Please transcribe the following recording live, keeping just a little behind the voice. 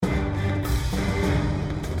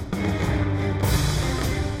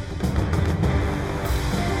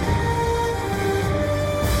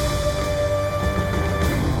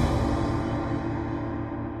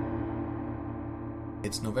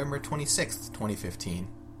November 26th, 2015,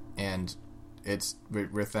 and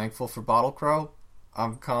we're thankful for Bottle Crow.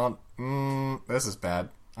 I'm calling... this is bad.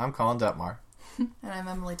 I'm calling Detmar. And I'm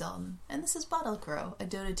Emily Dalton, and this is Bottle Crow, a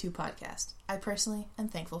Dota 2 podcast. I personally am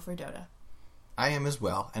thankful for Dota. I am as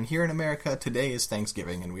well, and here in America, today is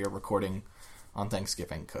Thanksgiving, and we are recording on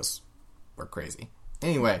Thanksgiving, because we're crazy.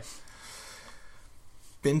 Anyway,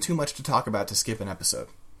 been too much to talk about to skip an episode.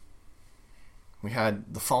 We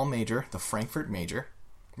had the Fall Major, the Frankfurt Major,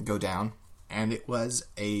 go down, and it was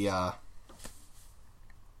a...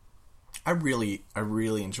 I really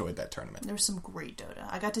enjoyed that tournament. There was some great Dota.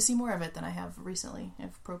 I got to see more of it than I have recently in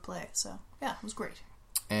Pro Play, so yeah, it was great.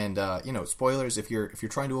 And spoilers, if you're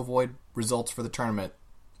trying to avoid results for the tournament,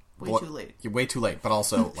 too late. You're way too late, but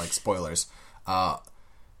also like spoilers.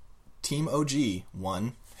 Team OG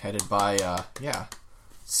won, headed by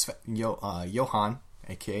Johan,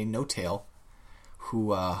 aka No Tail,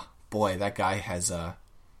 who boy, that guy has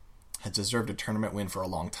deserved a tournament win for a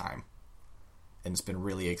long time. And it's been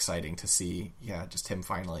really exciting to see, just him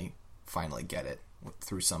finally get it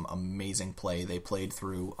through some amazing play. They played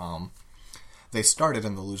through, they started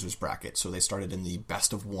in the loser's bracket, so they started in the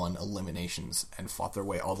best of one eliminations and fought their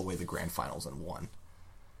way all the way to the grand finals and won.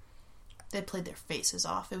 They played their faces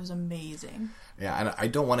off. It was amazing. Yeah, and I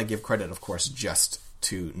don't want to give credit, of course, just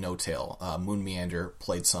to No Tail. Moon Meander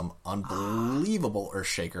played some unbelievable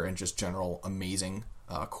Earthshaker and just general amazing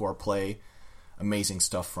core play. Amazing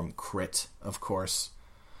stuff from Crit, of course.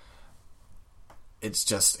 It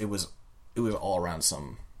was all around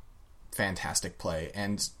some fantastic play,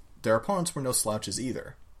 and their opponents were no slouches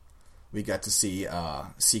either. We got to see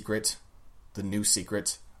Secret, the new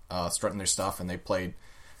Secret, strutting their stuff, and they played...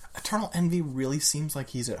 Eternal Envy really seems like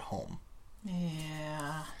he's at home.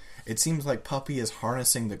 Yeah. It seems like Puppey is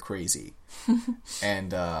harnessing the crazy,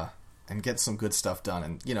 and get some good stuff done.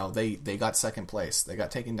 And they got second place. They got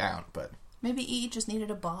taken down, but. Maybe E just needed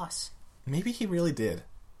a boss. Maybe he really did.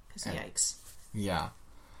 Because yikes. Yeah.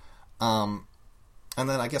 And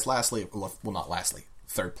then I guess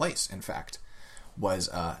third place, in fact, was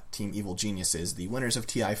Team Evil Geniuses, the winners of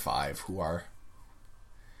TI5, who are...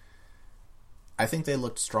 I think they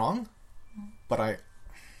looked strong, but I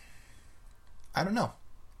don't know.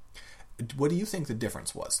 What do you think the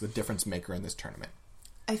difference was, the difference maker in this tournament?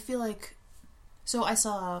 I feel like... So I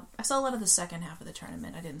saw a lot of the second half of the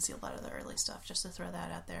tournament. I didn't see a lot of the early stuff, just to throw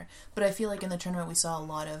that out there. But I feel like in the tournament we saw a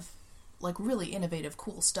lot of like really innovative,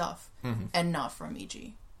 cool stuff, and not from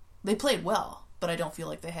EG. They played well, but I don't feel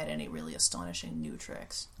like they had any really astonishing new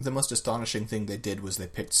tricks. The most astonishing thing they did was they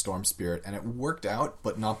picked Storm Spirit, and it worked out,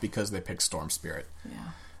 but not because they picked Storm Spirit. Yeah.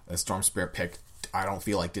 The Storm Spirit pick, I don't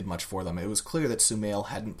feel like did much for them. It was clear that Sumail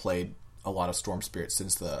hadn't played a lot of Storm Spirit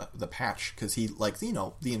since the patch, because he,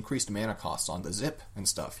 the increased mana costs on the zip and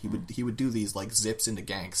stuff. He would do these, zips into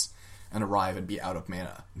ganks and arrive and be out of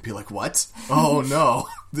mana. And be like, what? Oh, no.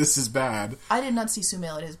 This is bad. I did not see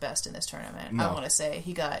Sumail at his best in this tournament. No. I want to say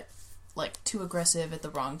he got, too aggressive at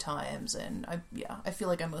the wrong times, and I feel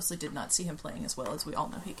like I mostly did not see him playing as well as we all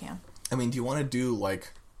know he can. I mean, do you want to do,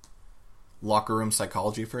 locker room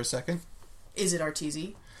psychology for a second? Is it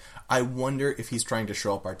Arteezy? I wonder if he's trying to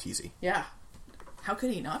show up Arteezy. Yeah. How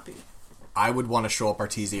could he not be? I would want to show up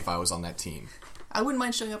Arteezy if I was on that team. I wouldn't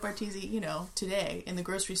mind showing up Arteezy, today in the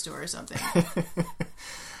grocery store or something.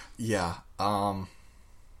 Yeah. I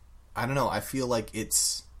don't know. I feel like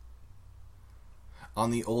it's...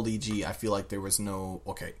 On the old EG, I feel like there was no...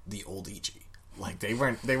 Okay, the old EG. They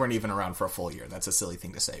weren't even around for a full year. That's a silly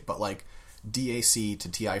thing to say. But, DAC to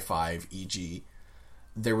TI5 EG...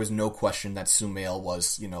 There was no question that Sumail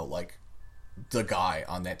was, the guy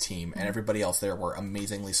on that team, and everybody else there were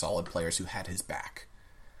amazingly solid players who had his back.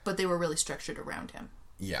 But they were really structured around him.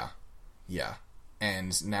 Yeah.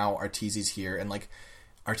 And now Arteezy's here, and,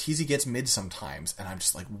 Arteezy gets mid sometimes, and I'm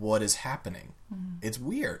just like, what is happening? Mm-hmm. It's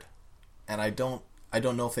weird. And I don't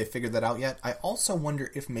know if they figured that out yet. I also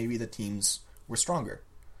wonder if maybe the teams were stronger.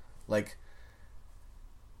 The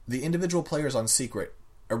individual players on Secret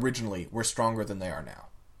originally were stronger than they are now.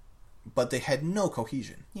 But they had no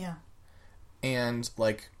cohesion. Yeah. And,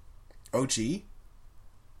 OG,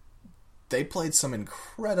 they played some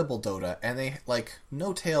incredible Dota, and they,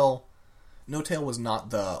 No Tail was not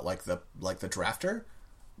the drafter,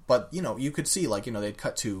 but, you could see, they'd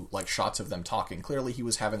cut to, shots of them talking. Clearly he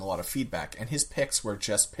was having a lot of feedback, and his picks were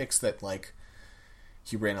just picks that,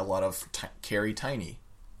 he ran a lot of Carry Tiny.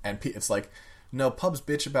 And it's no, pubs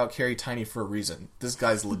bitch about Carry Tiny for a reason. This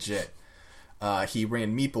guy's legit. He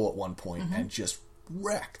ran Meeple at one point and just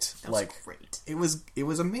wrecked. That was great. It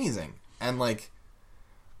was amazing. And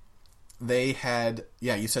they had,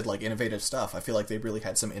 yeah, you said like innovative stuff. I feel like they really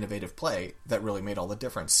had some innovative play that really made all the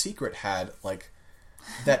difference. Secret had like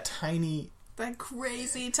that tiny, that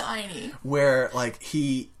crazy tiny, where like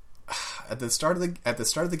he at the start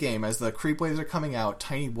of the game, as the creep waves are coming out,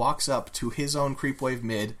 Tiny walks up to his own creep wave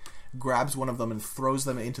mid, grabs one of them and throws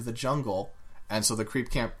them into the jungle, and so the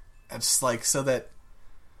creep can't. It's like so that.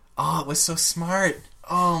 Oh, it was so smart.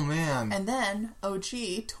 Oh man. And then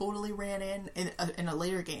OG totally ran in a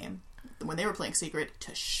later game when they were playing Secret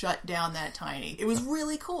to shut down that Tiny. It was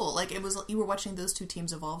really cool. Like, it was, you were watching those two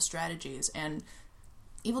teams evolve strategies, and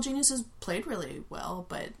Evil Geniuses played really well,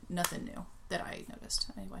 but nothing new that I noticed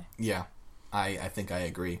anyway. Yeah, I think I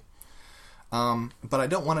agree. But I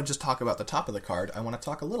don't want to just talk about the top of the card. I want to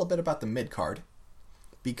talk a little bit about the mid card,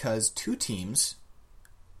 because two teams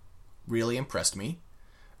really impressed me,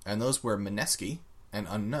 and those were Mineski and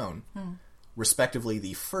Unknown, respectively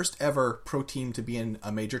the first ever pro team to be in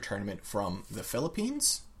a major tournament from the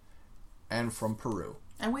Philippines and from Peru.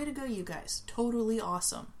 And way to go, you guys. Totally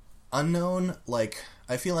awesome. Unknown, like,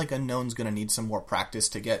 I feel like Unknown's going to need some more practice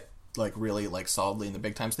to get, like, really, like, solidly in the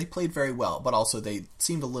big times. They played very well, but also they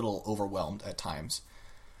seemed a little overwhelmed at times.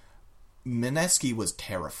 Mineski was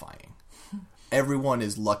terrifying. Everyone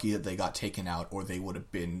is lucky that they got taken out, or they would have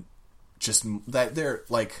been just... that they're,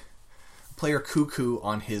 like... Player Cuckoo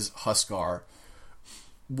on his Huskar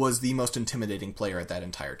was the most intimidating player at that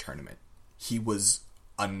entire tournament. He was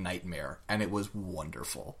a nightmare, and it was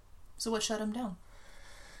wonderful. So what shut him down?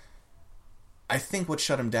 I think what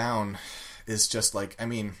shut him down is just like, I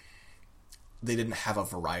mean, they didn't have a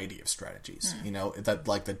variety of strategies. You know, that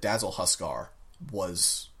like the Dazzle Huskar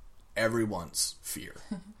was everyone's fear.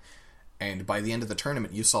 And by the end of the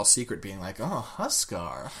tournament, you saw Secret being like, oh,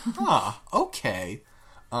 Huskar. Okay.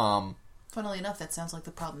 Funnily enough, that sounds like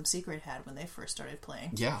the problem Secret had when they first started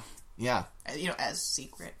playing. Yeah. You know, as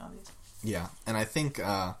Secret, obviously. Yeah, and I think,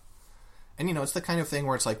 and you know, it's the kind of thing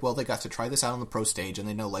where it's like, well, they got to try this out on the pro stage, and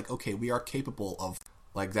they know, like, okay, we are capable of,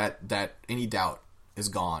 like, that any doubt is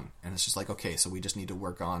gone, and it's just like, okay, so we just need to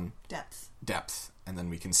work on depth, and then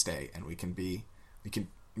we can stay, and we can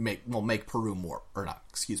make Peru more, or not,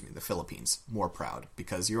 excuse me, the Philippines more proud,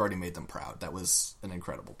 because you already made them proud. That was an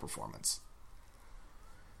incredible performance.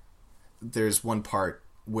 There's one part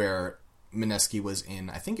where Mineski was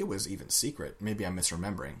in, I think it was even Secret, maybe I'm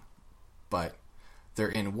misremembering, but they're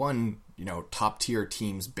in one, you know, top tier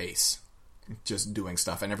team's base, just doing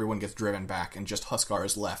stuff, and everyone gets driven back, and just Huskar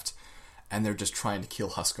is left, and they're just trying to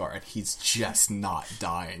kill Huskar, and he's just not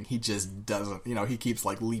dying. He just doesn't, you know, he keeps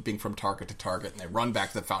like leaping from target to target, and they run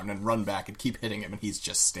back to the fountain and run back and keep hitting him, and he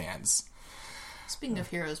just stands. Speaking of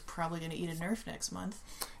heroes, probably going to eat a nerf next month.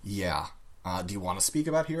 Yeah. Do you want to speak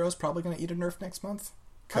about heroes probably going to eat a nerf next month?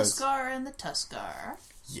 Huskar and the Tuskar.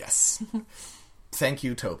 Yes. Thank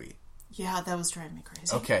you, Toby. Yeah, that was driving me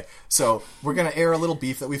crazy. Okay, so we're going to air a little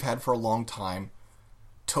beef that we've had for a long time.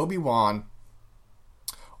 Toby Wan,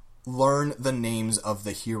 learn the names of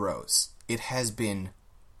the heroes. It has been,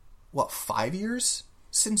 5 years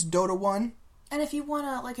since Dota 1? And if you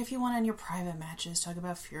want to in your private matches talk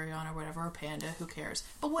about Furion or whatever, or Panda, who cares?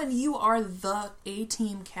 But when you are the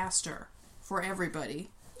A-team caster for everybody,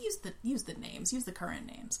 use the names, use the current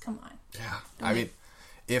names. Come on. Yeah. I mean,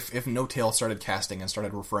 if No Tail started casting and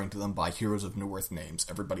started referring to them by Heroes of New Earth names,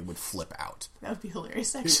 everybody would flip out. That would be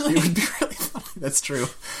hilarious, actually. It would be really funny. That's true.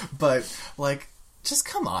 But, like, just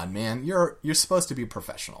come on, man. You're supposed to be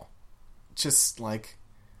professional. Just, like,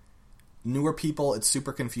 newer people, it's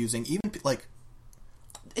super confusing. Even, like...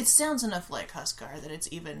 It sounds enough like Huskar that it's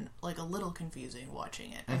even, like, a little confusing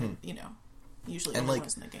watching it. I mean, you know, usually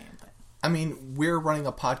everyone's in the game, but... I mean, we're running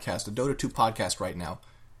a podcast, a Dota 2 podcast right now.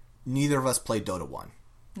 Neither of us played Dota 1.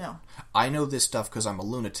 No. I know this stuff because I'm a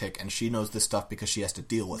lunatic, and she knows this stuff because she has to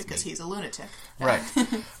deal with because me. he's a lunatic. Right.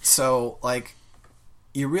 So, like,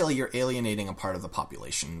 you're alienating a part of the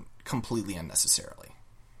population completely unnecessarily.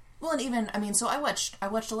 Well, and even, I mean, so I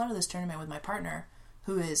watched a lot of this tournament with my partner,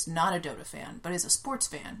 who is not a Dota fan, but is a sports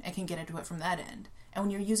fan, and can get into it from that end. And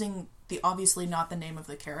when you're using obviously not the name of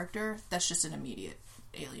the character, that's just an immediate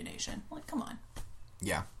alienation. Like, come on.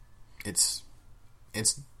 Yeah. It's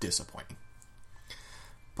disappointing.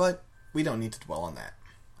 But we don't need to dwell on that,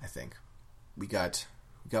 I think. We got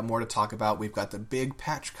more to talk about. We've got the big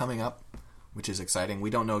patch coming up, which is exciting. We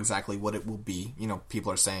don't know exactly what it will be. You know,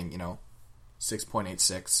 people are saying,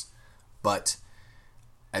 6.86, but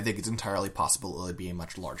I think it's entirely possible it'll be a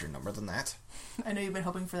much larger number than that. I know you've been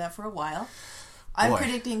hoping for that for a while. I'm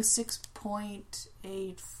predicting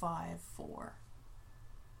 6.854.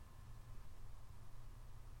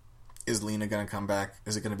 Is Lena going to come back?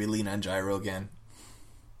 Is it going to be Lena and Gyro again?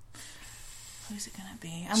 Who's it gonna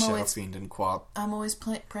be? Shadow Fiend and Quap. I'm always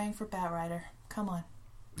praying for Batrider. Come on.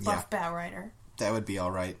 Buff Batrider. That would be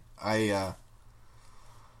alright. I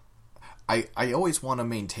always want to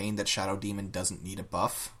maintain that Shadow Demon doesn't need a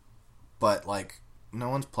buff, but, like, no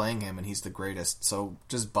one's playing him and he's the greatest, so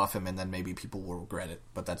just buff him and then maybe people will regret it,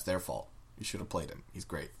 but that's their fault. You should have played him. He's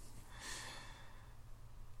great.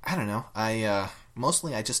 I don't know.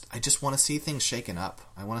 Mostly I just want to see things shaken up.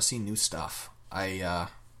 I want to see new stuff. I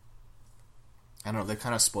don't know, they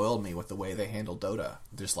kind of spoiled me with the way they handle Dota.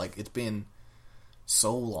 There's, like, it's been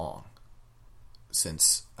so long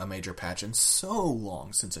since a major patch and so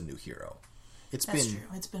long since a new hero. That's true.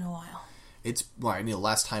 It's been a while.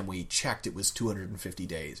 Last time we checked it was 250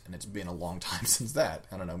 days, and it's been a long time since that.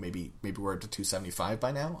 I don't know, maybe we're up to 275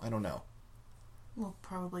 by now? I don't know. Well,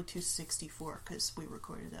 probably 264, because we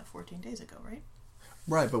recorded that 14 days ago, right?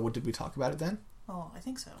 Right, but what did we talk about it then? Oh, I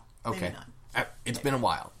think so. Okay. Maybe not. It's been a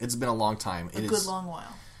while. It's been a long time. A good long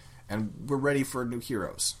while. And we're ready for new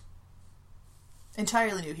heroes.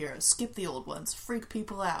 Entirely new heroes. Skip the old ones. Freak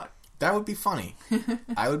people out. That would be funny.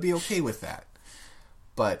 I would be okay with that.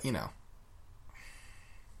 But,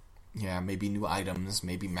 yeah, maybe new items,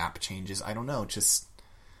 maybe map changes. I don't know. Just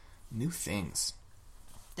new things.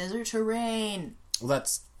 Desert terrain. Well,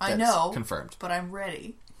 that's I know, confirmed. But I'm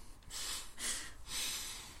ready.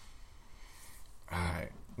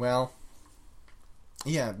 Alright. Well,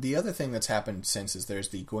 yeah, the other thing that's happened since is there's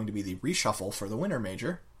going to be the reshuffle for the Winter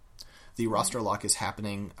Major. The roster lock is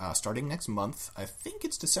happening starting next month. I think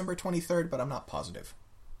it's December 23rd, but I'm not positive.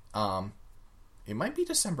 It might be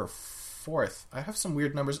December 4th. I have some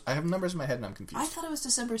weird numbers. I have numbers in my head and I'm confused. I thought it was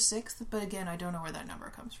December 6th, but again, I don't know where that number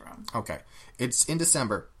comes from. Okay. It's in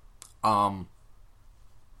December.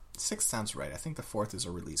 6th sounds right. I think the 4th is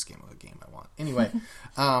a release game of a game I want. Anyway,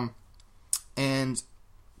 and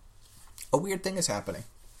a weird thing is happening.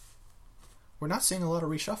 We're not seeing a lot of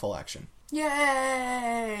reshuffle action.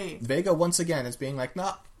 Yay! Vega once again is being like,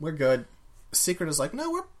 nah, we're good. Secret is like,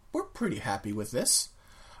 no, we're pretty happy with this.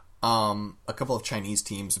 A couple of Chinese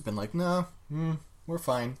teams have been like, no, we're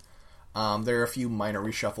fine. There are a few minor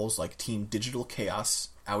reshuffles, like Team Digital Chaos,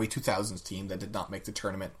 Aoi 2000's team that did not make the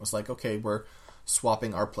tournament, was like, okay, we're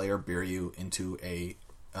swapping our player Biryu into a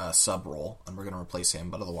sub role, and we're going to replace him,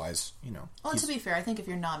 but otherwise, Well, to be fair, I think if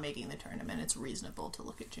you're not making the tournament, it's reasonable to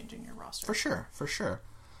look at changing your roster. For sure.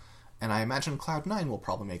 And I imagine Cloud9 will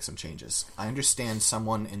probably make some changes. I understand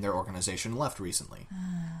someone in their organization left recently.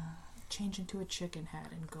 Change into a chicken hat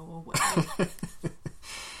and go away.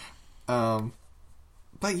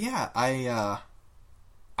 But yeah, I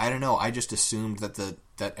don't know. I just assumed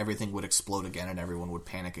that everything would explode again and everyone would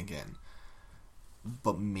panic again.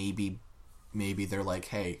 But maybe they're like,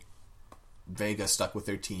 hey, Vega stuck with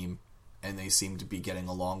their team and they seem to be getting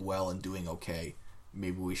along well and doing okay.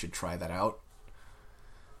 Maybe we should try that out.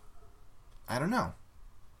 I don't know.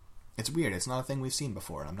 It's weird. It's not a thing we've seen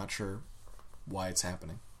before, and I'm not sure why it's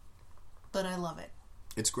happening. But I love it.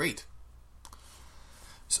 It's great.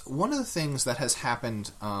 So one of the things that has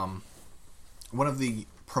happened, one of the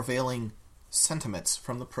prevailing sentiments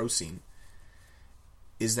from the pro scene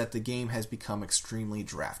is that the game has become extremely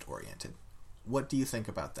draft-oriented. What do you think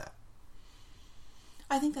about that?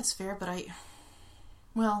 I think that's fair, but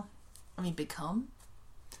become?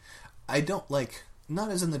 I don't not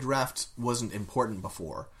as in the draft wasn't important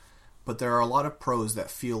before, but there are a lot of pros that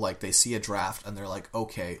feel like they see a draft and they're like,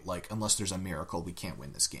 okay, unless there's a miracle, we can't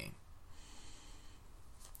win this game.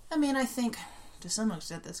 I think to some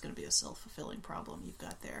extent that's going to be a self-fulfilling problem you've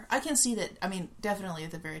got there. I can see that, definitely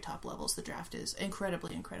at the very top levels, the draft is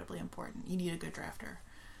incredibly, incredibly important. You need a good drafter.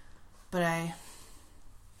 But I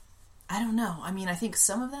don't know. I think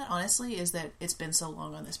some of that, honestly, is that it's been so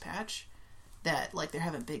long on this patch that, there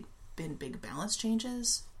haven't been big balance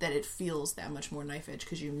changes, that it feels that much more knife edge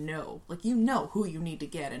because you know who you need to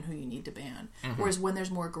get and who you need to ban. Mm-hmm. Whereas when there's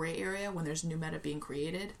more gray area, when there's new meta being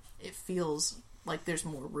created, it feels like there's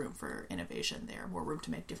more room for innovation there, more room to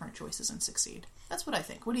make different choices and succeed. That's what I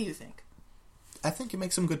think. What do you think? I think you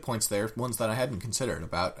make some good points there, ones that I hadn't considered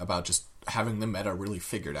about just having the meta really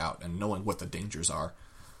figured out and knowing what the dangers are.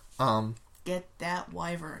 Get that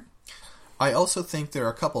wyvern. I also think there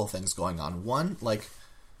are a couple of things going on. One, I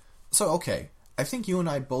think you and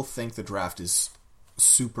I both think the draft is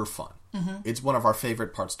super fun. Mm-hmm. It's one of our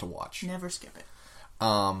favorite parts to watch. Never skip it.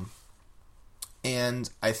 And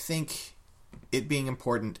I think it being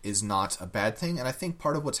important is not a bad thing, and I think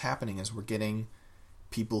part of what's happening is we're getting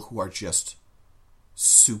people who are just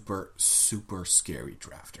super, super scary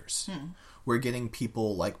drafters. We're getting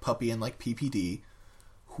people like Puppy and like PPD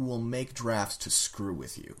who will make drafts to screw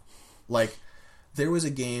with you. There was a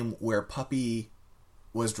game where Puppy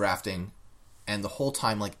was drafting, And the whole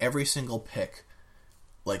time, like, every single pick,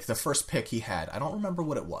 like, the first pick he had, I don't remember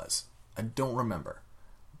what it was. I don't remember.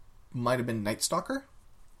 Might have been Night Stalker?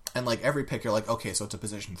 And, like, every pick, you're like, okay, so it's a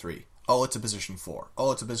position 3. Oh, it's a position 4.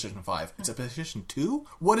 Oh, it's a position 5. It's a position 2?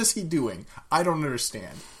 What is he doing? I don't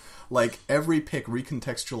understand. Like, every pick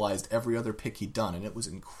recontextualized every other pick he'd done, and it was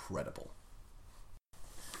incredible.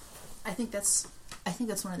 I think that's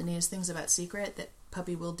one of the neatest things about Secret, that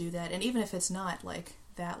Puppy will do that, and even if it's not, like,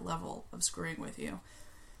 that level of screwing with you,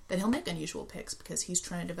 that he'll make unusual picks because he's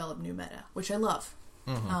trying to develop new meta, which I love.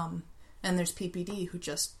 Mm-hmm. And there's PPD, who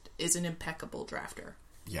just is an impeccable drafter.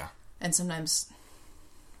 Yeah. And sometimes,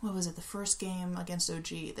 what was it, the first game against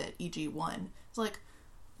OG that EG won? It's like,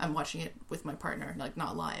 I'm watching it with my partner, like,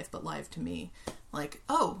 not live, but live to me. Like,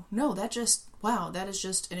 oh, no, that is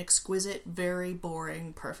just an exquisite, very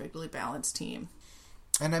boring, perfectly balanced team.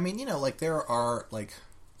 And I mean, you know, like, there are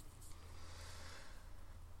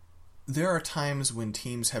times when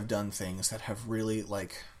teams have done things that have really,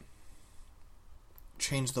 like,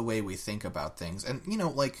 changed the way we think about things. And, you know,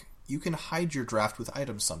 like, you can hide your draft with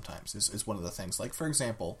items sometimes, is one of the things. Like, for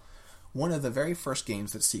example, one of the very first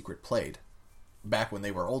games that Secret played, back when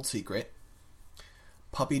they were Old Secret,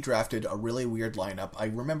 Puppy drafted a really weird lineup. I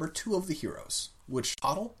remember 2 of the heroes, which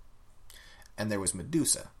Coddle, and there was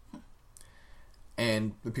Medusa.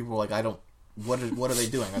 And the people were like, what are they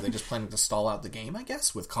doing? Are they just planning to stall out the game, I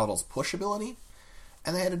guess, with Coddle's push ability?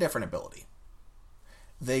 And they had a different ability.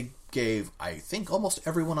 They gave, I think, almost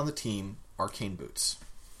everyone on the team arcane boots.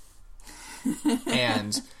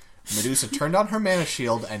 And Medusa turned on her mana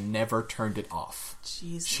shield and never turned it off.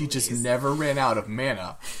 Jeez, she just never ran out of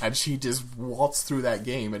mana, and she just waltzed through that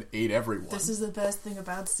game and ate everyone. This is the best thing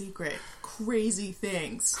about Secret. Crazy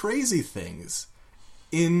things. Crazy things.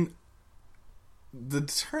 In the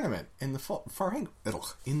tournament, in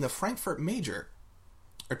the Frankfurt Major,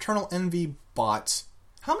 Eternal Envy bought...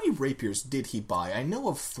 How many rapiers did he buy? I know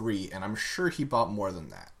of 3, and I'm sure he bought more than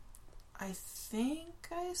that. I think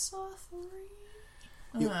I saw 3.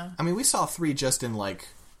 I mean, we saw 3 just in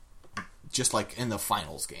in the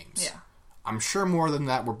finals games. Yeah. I'm sure more than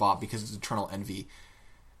that were bought because it's Eternal Envy.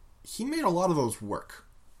 He made a lot of those work.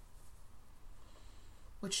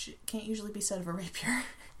 Which can't usually be said of a rapier.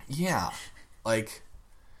 Yeah. Like,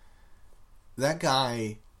 that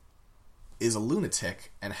guy is a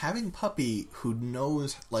lunatic, and having Puppy who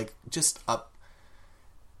knows, like,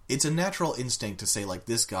 it's a natural instinct to say, like,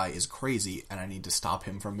 this guy is crazy, and I need to stop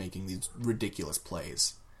him from making these ridiculous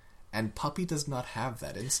plays. And Puppy does not have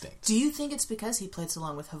that instinct. Do you think it's because he played so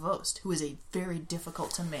long with Havost, who is a very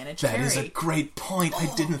difficult to manage carry? That is a great point.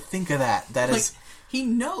 I didn't think of that. He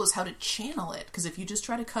knows how to channel it, because if you just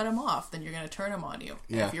try to cut him off, then you're going to turn him on you.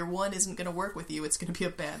 Yeah. And if your one isn't going to work with you, it's going to be a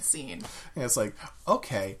bad scene. And it's like,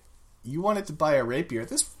 okay, you wanted to buy a rapier.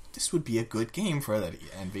 This would be a good game for that,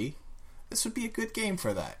 Envy. This would be a good game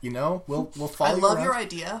for that, you know? We'll follow you around. I love your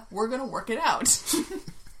idea. We're going to work it out.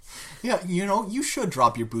 Yeah, you know, you should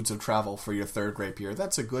drop your boots of travel for your 3rd rapier.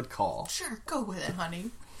 That's a good call. Sure, go with it,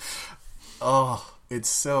 honey. Oh, it's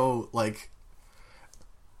so, like,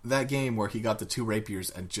 that game where he got the 2 rapiers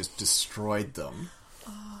and just destroyed them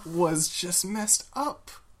was just messed up.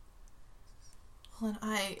 Well,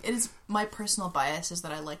 and it is my personal bias is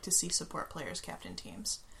that I like to see support players captain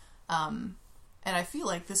teams. And I feel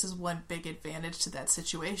like this is one big advantage to that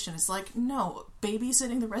situation. It's like, no,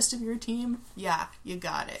 babysitting the rest of your team? Yeah, you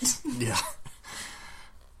got it. Yeah.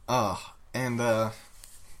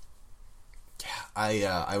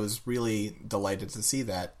 I was really delighted to see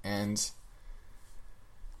that, and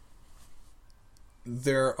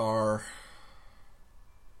there are...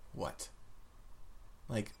 What?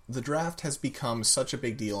 Like, the draft has become such a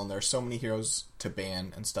big deal, and there are so many heroes to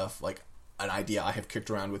ban and stuff. Like, an idea I have kicked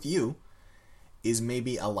around with you is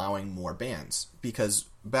maybe allowing more bans. Because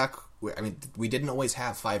we didn't always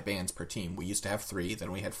have 5 bans per team. We used to have 3,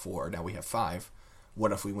 then we had 4, now we have 5.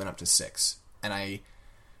 What if we went up to 6? And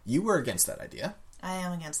you were against that idea. I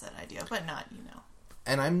am against that idea, but not, you know.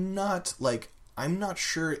 And I'm not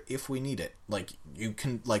sure if we need it. You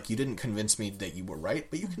didn't convince me that you were right,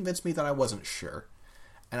 but you convinced me that I wasn't sure.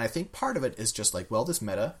 And I think part of it is just this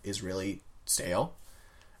meta is really stale.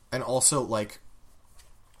 And also,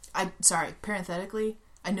 parenthetically,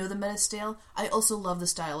 I know the meta's stale. I also love the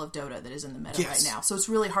style of Dota that is in the meta right now. So it's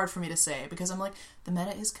really hard for me to say, because I'm like, the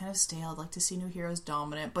meta is kind of stale. I'd like to see new heroes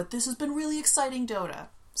dominant, but this has been really exciting Dota.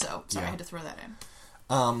 So, sorry, I had to throw that in.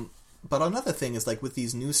 But another thing is, with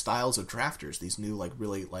these new styles of drafters, these new,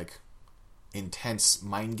 really, intense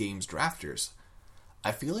mind games drafters,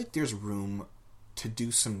 I feel like there's room to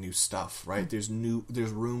do some new stuff, right? Mm-hmm.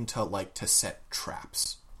 There's room to set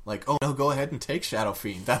traps. Like, oh no, go ahead and take Shadow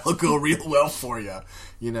Fiend. That'll go real well for you,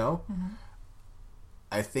 you know? Mm-hmm.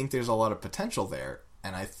 I think there's a lot of potential there,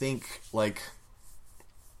 and I think, like,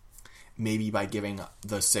 maybe by giving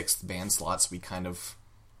the 6th ban slots, we kind of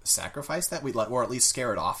sacrifice that, or at least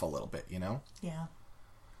scare it off a little bit, you know? Yeah.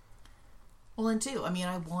 Well, and too, I mean,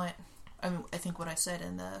 I think what I said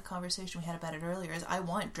in the conversation we had about it earlier is I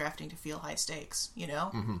want drafting to feel high stakes, you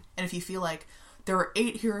know? Mm-hmm. And if you feel like there are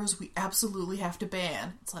 8 heroes we absolutely have to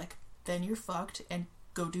ban, it's like, then you're fucked and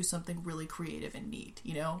go do something really creative and neat,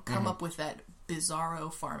 you know? Come up with that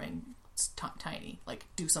bizarro farming tiny. Like,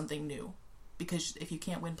 do something new. Because if you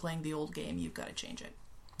can't win playing the old game, you've got to change it.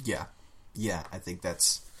 Yeah. Yeah, I think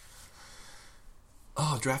that's...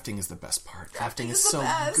 Oh, drafting is the best part. Drafting is so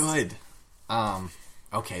best. Good.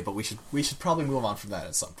 Okay, but we should probably move on from that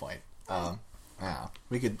at some point. Yeah,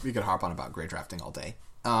 we could harp on about great drafting all day.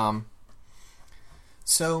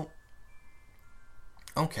 So,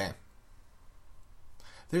 okay.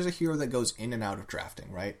 There's a hero that goes in and out of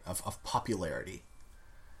drafting, right? Of popularity.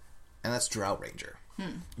 And that's Drow Ranger.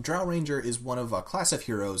 Drow Ranger is one of a class of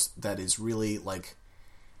heroes that is really, like,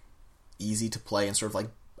 easy to play and sort of, like,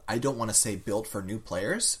 I don't want to say built for new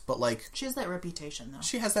players, but, like... She has that reputation, though.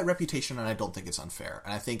 She has that reputation, and I don't think it's unfair.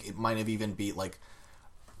 And I think it might have even be, like...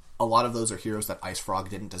 A lot of those are heroes that IceFrog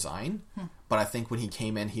didn't design, but I think when he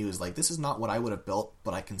came in, he was like, this is not what I would have built,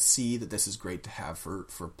 but I can see that this is great to have for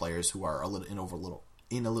players who are a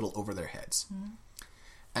little over their heads.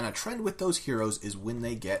 And a trend with those heroes is when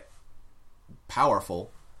they get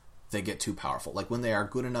powerful, they get too powerful. Like, when they are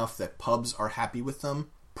good enough that pubs are happy with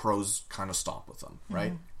them, pros kind of stomp with them,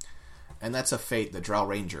 right? And that's a fate that Drow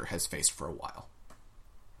Ranger has faced for a while.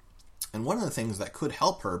 And one of the things that could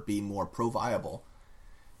help her be more pro-viable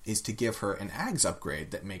is to give her an Ags upgrade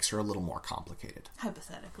that makes her a little more complicated.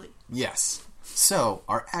 Hypothetically. Yes. So,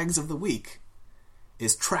 our Ags of the week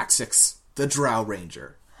is Traxix, the Drow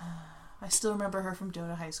Ranger. I still remember her from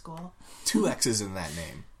Dota High School. 2 X's in that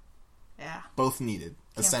name. Yeah. Both needed.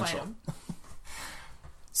 Can't essential.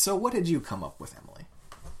 So, what did you come up with, Emily?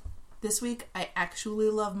 This week, I actually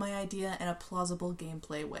love my idea in a plausible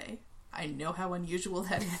gameplay way. I know how unusual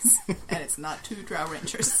that is, and it's not 2 Drow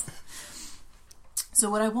Rangers. So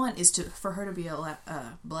what I want is for her to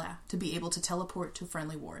be able to teleport to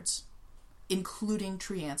friendly wards, including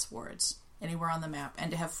Treants wards, anywhere on the map, and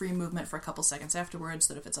to have free movement for a couple seconds afterwards,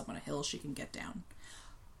 so that if it's up on a hill, she can get down.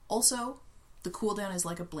 Also, the cooldown is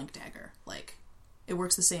like a blink dagger. Like, it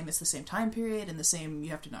works the same, it's the same time period, and the same, you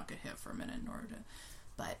have to not get hit for a minute in order to...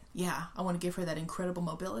 But, yeah, I want to give her that incredible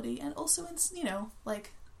mobility, and also, you know,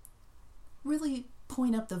 like, really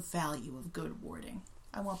point up the value of good warding.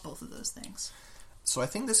 I want both of those things. So I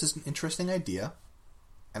think this is an interesting idea,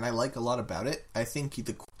 and I like a lot about it. I think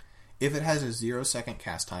if it has a 0-second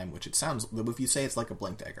cast time, which it sounds, if you say it's like a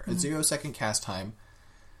blink dagger, a 0-second cast time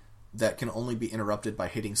that can only be interrupted by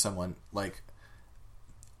hitting someone, like,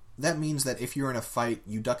 that means that if you're in a fight,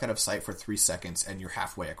 you duck out of sight for 3 seconds and you're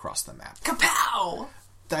halfway across the map. Kapow!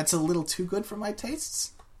 That's a little too good for my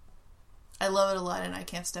tastes. I love it a lot, and I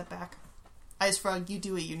can't step back. IceFrog, you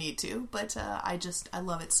do what you need to, but I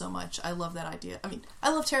love it so much. I love that idea. I mean,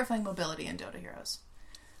 I love terrifying mobility in Dota Heroes.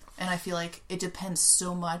 And I feel like it depends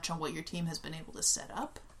so much on what your team has been able to set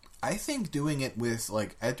up. I think doing it with,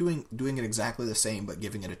 like, doing it exactly the same, but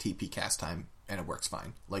giving it a TP cast time, and it works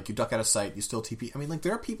fine. Like, you duck out of sight, you still TP. I mean, like,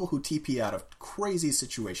 there are people who TP out of crazy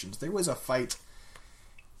situations. There was a fight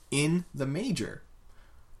in the Major.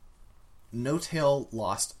 No-Tail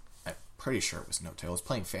lost, I'm pretty sure it was No-Tail, he was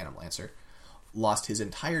playing Phantom Lancer, lost his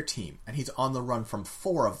entire team, and he's on the run from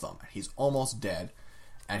 4 of them. He's almost dead,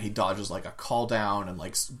 and he dodges, like, a call down, and,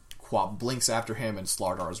 like, Quab blinks after him, and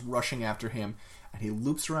Slardar is rushing after him, and he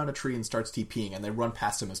loops around a tree and starts TPing, and they run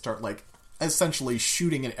past him and start, like, essentially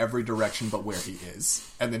shooting in every direction but where he is,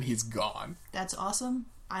 and then he's gone. That's awesome.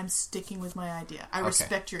 I'm sticking with my idea. I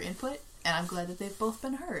respect your input, and I'm glad that they've both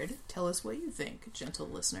been heard. Tell us what you think, gentle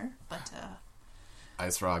listener. But,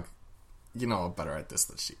 IceFrog, you know I'm better at this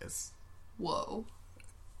than she is. Whoa.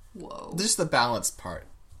 Just the balance part.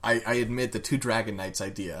 I admit the 2 Dragon Knights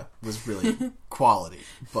idea was really quality,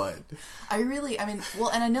 but... and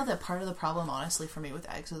I know that part of the problem, honestly, for me with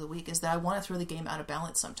Ags of the Week is that I want to throw the game out of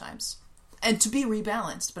balance sometimes. And to be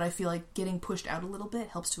rebalanced, but I feel like getting pushed out a little bit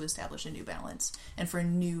helps to establish a new balance. And for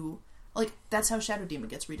new... Like, that's how Shadow Demon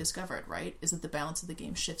gets rediscovered, right? Is that the balance of the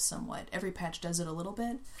game shifts somewhat. Every patch does it a little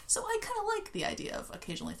bit. So I kind of like the idea of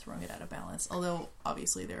occasionally throwing it out of balance. Although,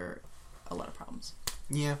 obviously, there are a lot of problems.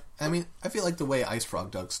 Yeah, I mean, I feel like the way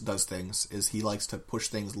IceFrog does things is he likes to push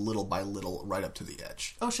things little by little right up to the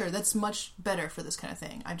edge. Oh, sure, that's much better for this kind of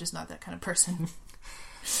thing. I'm just not that kind of person.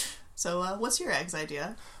 So, what's your eggs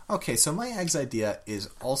idea? Okay, so my eggs idea is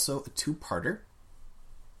also a two-parter.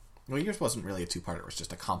 Well, yours wasn't really a two-parter. It was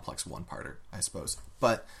just a complex one-parter, I suppose.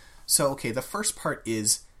 But, so, okay, the first part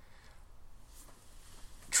is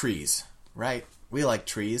trees, right? We like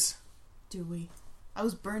trees. Do we? I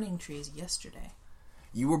was burning trees yesterday.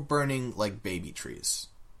 You were burning, like, baby trees.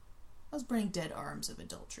 I was burning dead arms of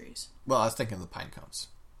adult trees. Well, I was thinking of the pine cones.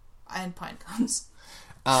 And pine cones.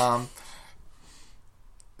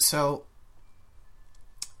 So,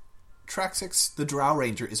 Track 6, the Drow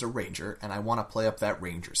Ranger is a ranger, and I want to play up that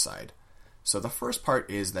ranger side. So the first part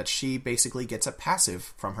is that she basically gets a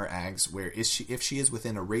passive from her Ags, where if she is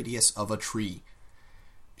within a radius of a tree,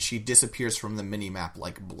 she disappears from the minimap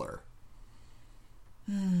like Blur.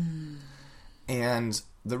 And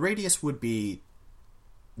the radius would be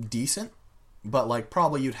decent, but like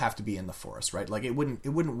probably you'd have to be in the forest, right? Like it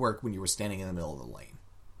wouldn't work when you were standing in the middle of the lane.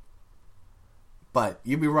 But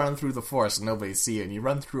you'd be running through the forest and nobody see you, and you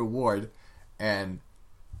run through a ward, and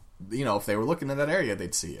you know, if they were looking in that area,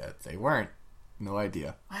 they'd see you. If they weren't, no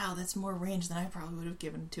idea. Wow, that's more range than I probably would have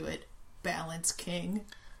given to it. Balance King.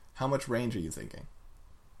 How much range are you thinking?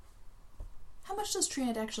 How much does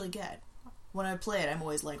Treant actually get? When I play it, I'm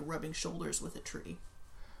always like rubbing shoulders with a tree.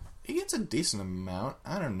 He gets a decent amount.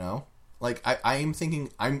 I don't know. Like I'm thinking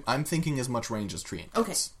as much range as Treant gets.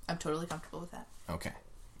 Okay, I'm totally comfortable with that. Okay,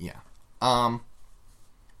 yeah.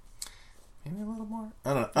 Maybe a little more.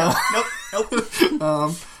 I don't know.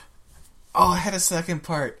 Nope. Oh, I had a second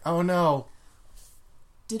part. Oh no.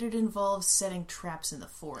 Did it involve setting traps in the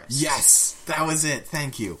forest? Yes, that was it.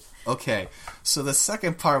 Thank you. Okay, so the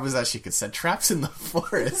second part was that she could set traps in the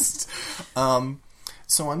forest.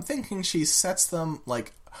 So I'm thinking she sets them,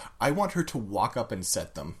 like, I want her to walk up and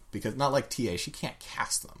set them, because not like TA, she can't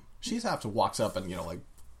cast them. She's have to walk up and, you know, like,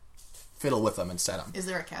 fiddle with them and set them. Is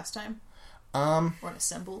there a cast time? Or an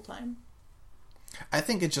assemble time? I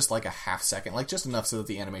think it's just like a half second, like just enough so that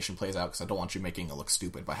the animation plays out, because I don't want you making it look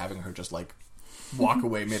stupid by having her just, like, walk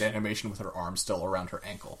away mid-animation with her arm still around her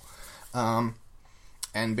ankle.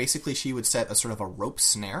 And basically she would set a sort of a rope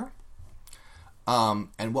snare.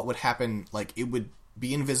 And what would happen, like, it would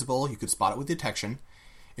be invisible, you could spot it with detection.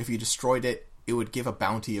 If you destroyed it, it would give a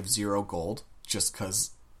bounty of 0 gold, just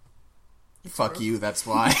because fuck you, that's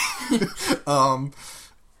why.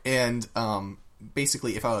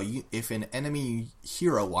 Basically, if an enemy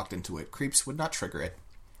hero walked into it, creeps would not trigger it.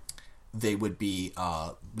 They would be,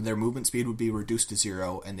 their movement speed would be reduced to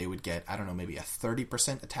 0, and they would get, I don't know, maybe a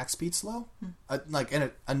 30% attack speed slow?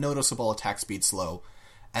 A noticeable attack speed slow,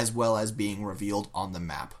 as well as being revealed on the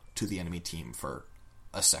map to the enemy team for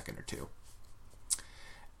a second or two.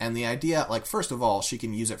 And the idea, like, first of all, she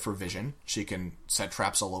can use it for vision. She can set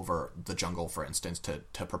traps all over the jungle, for instance,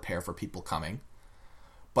 to prepare for people coming.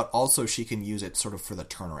 But also she can use it sort of for the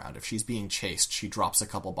turnaround. If she's being chased, she drops a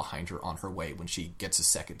couple behind her on her way when she gets a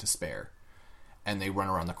second to spare. And they run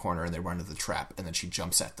around the corner and they run into the trap, and then she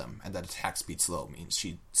jumps at them. And that attack speed slow means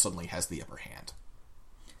she suddenly has the upper hand.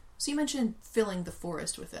 So you mentioned filling the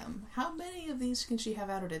forest with them. How many of these can she have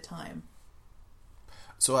out at a time?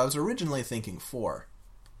 So I was originally thinking 4.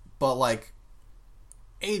 But, like,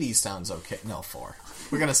 80 sounds okay. No, 4.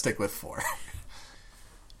 We're going to stick with 4.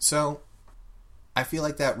 So I feel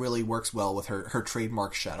like that really works well with her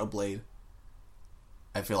trademark Shadow Blade.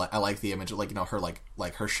 I feel like I like the image of, like, you know, her like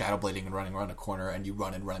her shadow blading and running around a corner, and you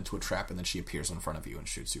run into a trap, and then she appears in front of you and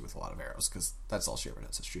shoots you with a lot of arrows, because that's all she ever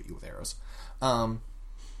does is shoot you with arrows.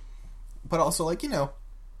 But also, like, you know,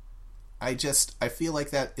 I feel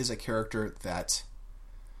like that is a character that,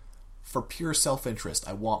 for pure self-interest,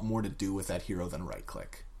 I want more to do with that hero than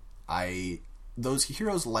right-click. Those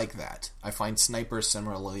heroes like that. I find snipers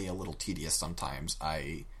similarly a little tedious sometimes.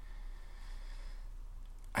 I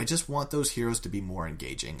just want those heroes to be more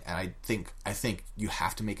engaging, and I think you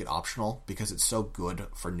have to make it optional, because it's so good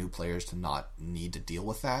for new players to not need to deal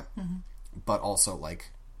with that. Mm-hmm. But also,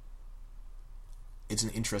 like, it's an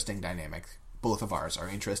interesting dynamic. Both of ours are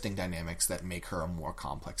interesting dynamics that make her a more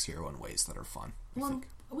complex hero in ways that are fun, I think.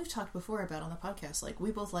 We've talked before about on the podcast, like, we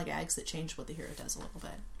both like ags that change what the hero does a little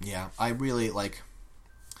bit. Yeah, I really, like,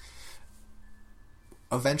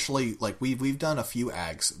 eventually, like, we've done a few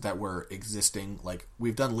ags that were existing, like,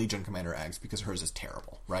 we've done Legion Commander ags because hers is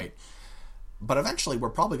terrible, right? But eventually we're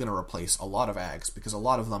probably going to replace a lot of ags, because a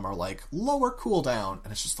lot of them are, like, lower cooldown,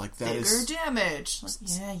 and it's just like, that bigger is... damage! Like,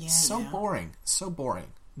 So boring.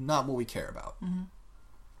 Not what we care about. Mm-hmm.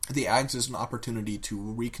 The ags is an opportunity to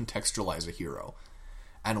recontextualize a hero,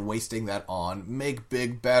 and wasting that on make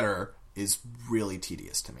big better is really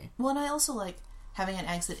tedious to me. Well, and I also, like, having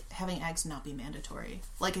eggs not be mandatory.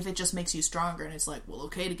 Like, if it just makes you stronger and it's like, well,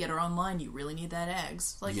 okay, to get her online, you really need that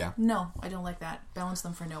eggs. Like, no, I don't like that. Balance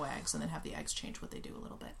them for no eggs and then have the eggs change what they do a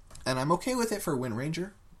little bit. And I'm okay with it for Wind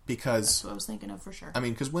Ranger because... That's what I was thinking of for sure. I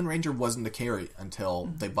mean, because Wind Ranger wasn't a carry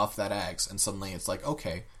until they buffed that eggs, and suddenly it's like,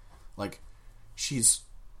 okay, like, she's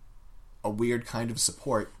a weird kind of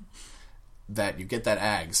support that you get that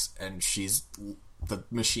eggs, and she's the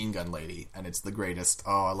machine gun lady, and it's the greatest.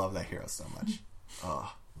 Oh, I love that hero so much.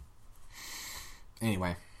 Oh.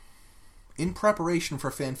 Anyway, in preparation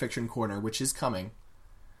for Fanfiction Corner, which is coming,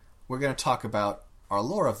 we're going to talk about our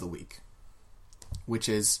lore of the week, which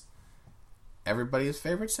is everybody's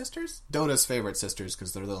favorite sisters? Dota's favorite sisters,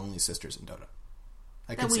 because they're the only sisters in Dota.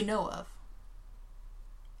 That we know of.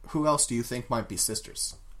 Who else do you think might be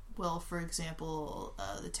sisters? Well, for example,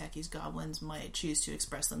 the Techies goblins might choose to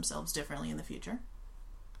express themselves differently in the future.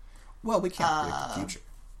 Well, we can't predict the future.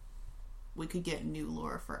 We could get new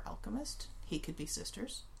lore for Alchemist. He could be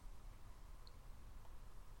sisters.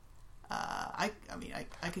 I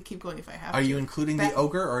could keep going if I have to. Are you including the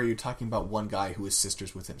ogre, or are you talking about one guy who is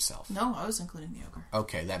sisters with himself? No, I was including the ogre.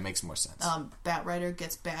 Okay, that makes more sense. Bat Rider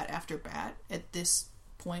gets bat after bat. At this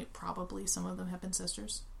point, probably some of them have been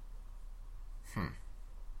sisters.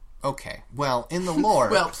 Okay, well, in the lore...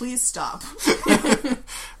 Well, please stop. I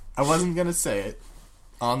wasn't going to say it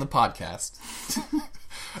on the podcast.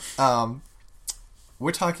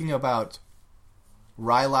 We're talking about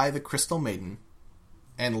Rylai the Crystal Maiden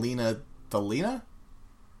and Lina the Lina?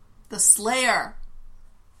 The Slayer.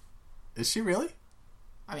 Is she really?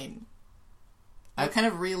 I mean, what kind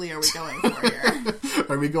of really are we going for here?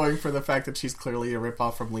 Are we going for the fact that she's clearly a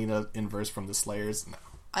ripoff from Lina inverse from the Slayers? No.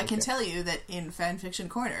 I can tell you that in Fanfiction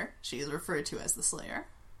Corner, she is referred to as the Slayer.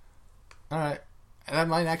 Alright. And that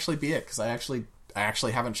might actually be it, because I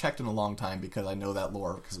actually haven't checked in a long time because I know that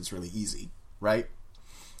lore because it's really easy, right?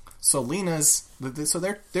 So Lina's... So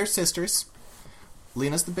they're sisters.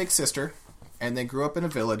 Lina's the big sister, and they grew up in a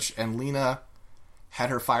village, and Lina had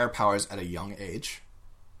her fire powers at a young age.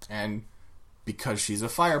 And because she's a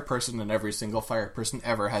fire person, and every single fire person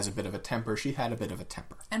ever has a bit of a temper, she had a bit of a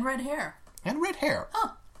temper. And red hair. And red hair.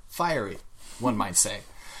 Huh. Fiery, one might say.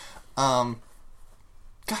 Gosh,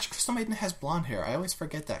 Crystal Maiden has blonde hair. I always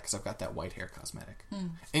forget that because I've got that white hair cosmetic.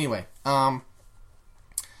 Anyway,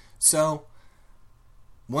 so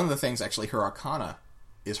one of the things, actually, her arcana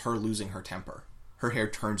is her losing her temper. Her hair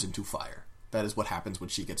turns into fire. That is what happens when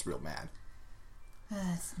she gets real mad.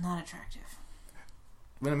 It's not attractive.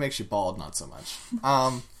 When it makes you bald, not so much.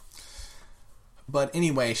 But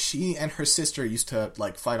anyway, she and her sister used to,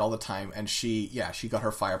 like, fight all the time, and she got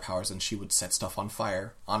her fire powers, and she would set stuff on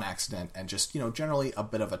fire on accident, and just, generally a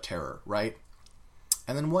bit of a terror, right?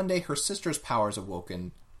 And then one day, her sister's powers awoke,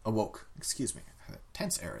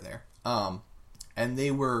 tense error there, and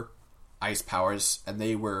they were ice powers, and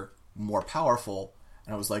they were more powerful,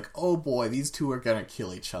 and I was like, oh boy, these two are gonna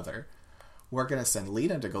kill each other. We're gonna send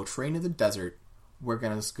Lina to go train in the desert, we're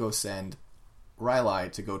gonna go send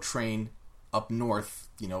Rylai to go train up north,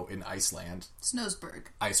 in Iceland. Snosberg.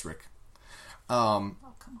 Icerick. Oh,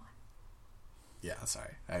 come on. Yeah,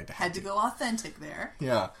 sorry. I had to go authentic there.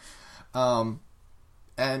 Yeah. And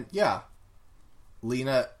yeah,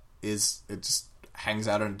 Lina just hangs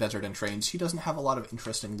out in a desert and trains. She doesn't have a lot of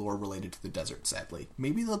interesting lore related to the desert, sadly.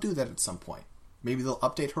 Maybe they'll do that at some point. Maybe they'll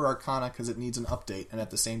update her arcana because it needs an update, and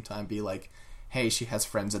at the same time be like, hey, she has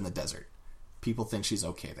friends in the desert. People think she's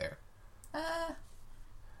okay there.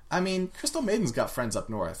 I mean, Crystal Maiden's got friends up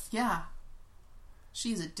north. Yeah.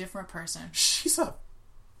 She's a different person. She's a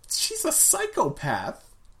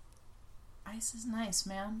psychopath. Ice is nice,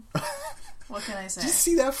 man. What can I say? Did you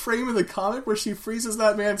see that frame in the comic where she freezes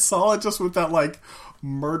that man solid just with that, like,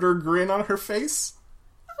 murder grin on her face?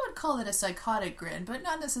 I would call it a psychotic grin, but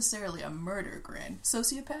not necessarily a murder grin.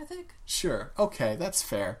 Sociopathic? Sure. Okay, that's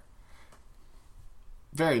fair.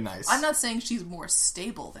 Very nice. I'm not saying she's more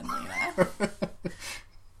stable than Lina.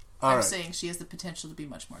 I'm saying she has the potential to be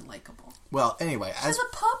much more likable. Well, anyway, she's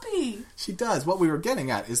a puppy. She does. What we were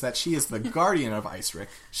getting at is that she is the guardian of Icerick.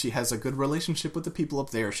 She has a good relationship with the people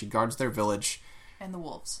up there. She guards their village. And the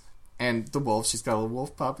wolves. She's got a little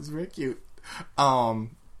wolf pup. It's very cute.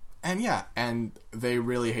 And they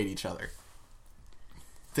really hate each other.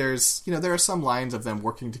 There are some lines of them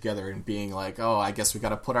working together and being like, oh, I guess we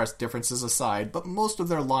gotta put our differences aside. But most of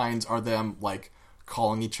their lines are them, like,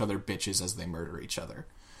 calling each other bitches as they murder each other.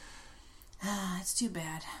 It's too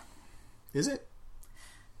bad. Is it?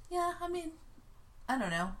 Yeah, I mean, I don't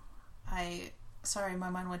know. Sorry, my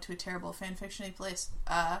mind went to a terrible fanfiction-y place.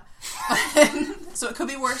 So it could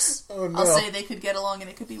be worse. Oh, no. I'll say they could get along and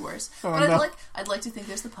it could be worse. Oh, but no. I'd like to think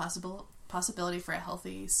there's the possibility for a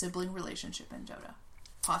healthy sibling relationship in Dota.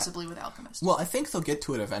 Possibly with Alchemist. Well, I think they'll get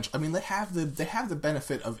to it eventually. I mean, they have the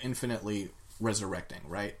benefit of infinitely resurrecting,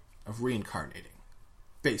 right? Of reincarnating.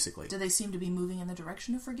 Basically. Do they seem to be moving in the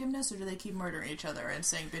direction of forgiveness, or do they keep murdering each other and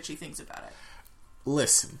saying bitchy things about it?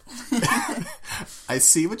 Listen. I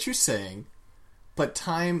see what you're saying, but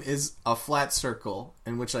time is a flat circle,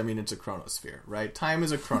 in which I mean it's a chronosphere, right? Time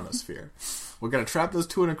is a chronosphere. We're going to trap those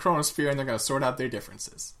two in a chronosphere, and they're going to sort out their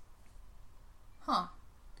differences. Huh.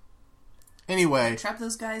 Anyway. Trap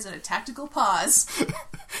those guys in a tactical pause.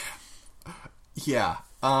 Yeah.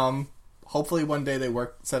 Hopefully one day they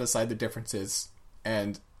set aside the differences,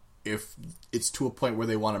 and if it's to a point where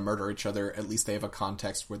they want to murder each other, at least they have a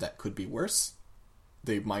context where that could be worse.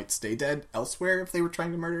 They might stay dead elsewhere if they were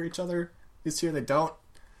trying to murder each other. This year they don't.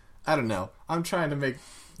 I don't know. I'm trying to make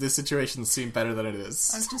this situation seem better than it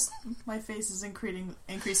is. My face is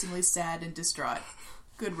increasingly sad and distraught.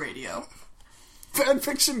 Good radio.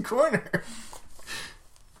 Fanfiction Corner!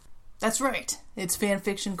 That's right. It's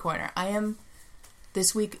Fanfiction Corner.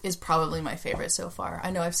 This week is probably my favorite so far.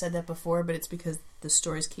 I know I've said that before, but it's because the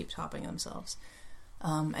stories keep topping themselves.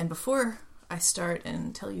 And before I start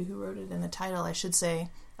and tell you who wrote it in the title, I should say,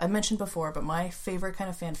 I've mentioned before, but my favorite kind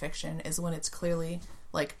of fanfiction is when it's clearly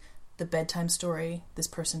like the bedtime story this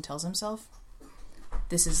person tells himself.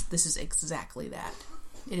 This is exactly that.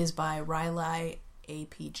 It is by Riley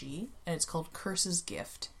APG, and it's called Curse's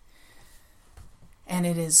Gift. And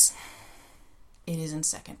it is in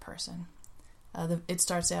second person. It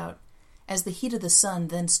starts out, as the heat of the sun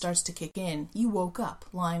then starts to kick in, you woke up,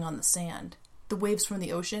 lying on the sand. The waves from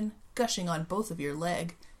the ocean, gushing on both of your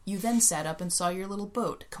leg. You then sat up and saw your little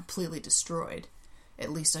boat, completely destroyed.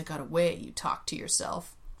 At least I got away, you talked to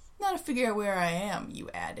yourself. Now to figure out where I am, you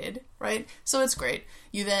added. Right? So it's great.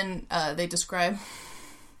 You then, they describe,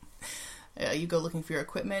 you go looking for your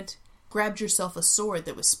equipment, grabbed yourself a sword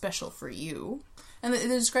that was special for you. And they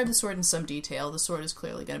describe the sword in some detail. The sword is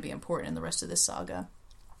clearly going to be important in the rest of this saga.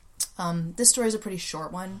 This story is a pretty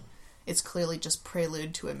short one. It's clearly just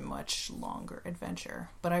prelude to a much longer adventure.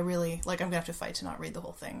 But I'm going to have to fight to not read the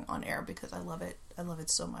whole thing on air because I love it. I love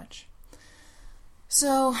it so much.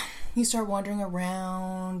 So, you start wandering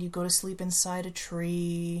around, you go to sleep inside a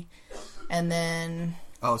tree, and then...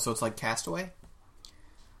 Oh, so it's like Castaway?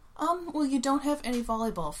 Well, you don't have any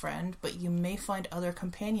volleyball friend, but you may find other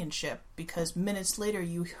companionship, because minutes later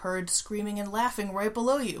you heard screaming and laughing right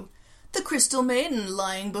below you. "The Crystal Maiden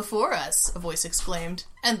lying before us," a voice exclaimed.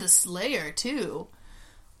 "And the Slayer, too."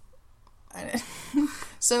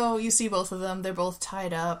 So, you see both of them. They're both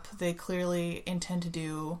tied up. They clearly intend to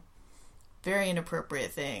do very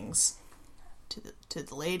inappropriate things to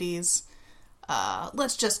the ladies.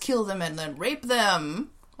 Let's just kill them and then rape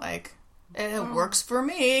them. It works for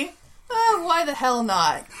me. Why the hell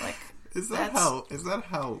not? Is that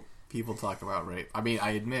how people talk about rape? I mean,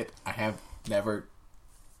 I admit I have never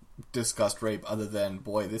discussed rape other than,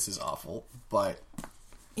 boy, this is awful, but...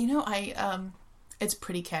 it's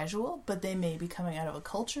pretty casual, but they may be coming out of a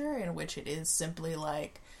culture in which it is simply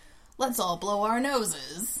let's all blow our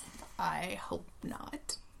noses. I hope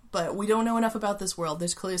not. But we don't know enough about this world.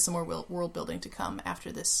 There's clearly some more world building to come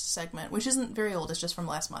after this segment, which isn't very old, it's just from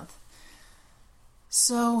last month.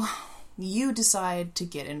 So, you decide to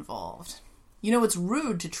get involved. It's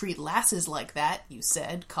rude to treat lasses like that, you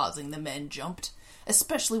said, causing the men jumped.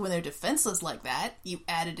 Especially when they're defenseless like that, you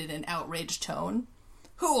added in an outraged tone.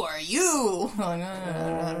 "Who are you?"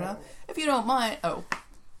 If you don't mind...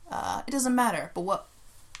 it doesn't matter, but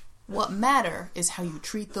what matter is how you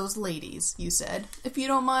treat those ladies, you said. "If you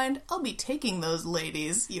don't mind, I'll be taking those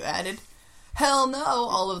ladies," you added. "Hell no,"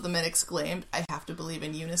 all of the men exclaimed. I have to believe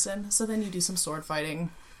in unison. So then you do some sword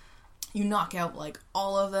fighting. You knock out,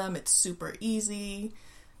 all of them. It's super easy.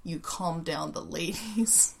 You calm down the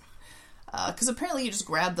ladies. Because apparently you just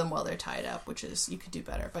grab them while they're tied up, which is, you could do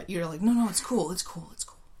better. But you're like, no, it's cool. "It's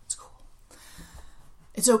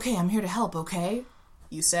okay, I'm here to help, okay?"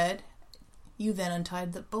 you said. You then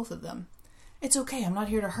untied both of them. "It's okay, I'm not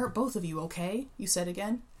here to hurt both of you, okay?" you said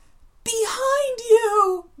again. "Behind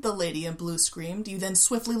you!" the lady in blue screamed. You then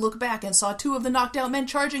swiftly looked back and saw two of the knocked out men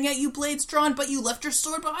charging at you, blades drawn, but you left your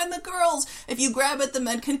sword behind the girls. If you grab it, the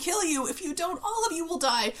men can kill you. If you don't, all of you will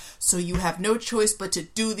die. So you have no choice but to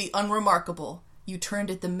do the unremarkable. You turned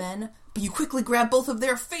at the men, but you quickly grabbed both of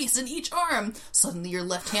their face and each arm. Suddenly your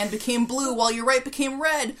left hand became blue while your right became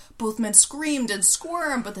red. Both men screamed and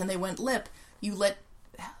squirmed, but then they went limp. You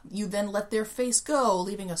then let their face go,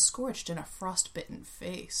 leaving a scorched and a frostbitten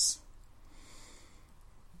face.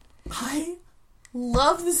 I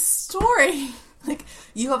love this story. Like,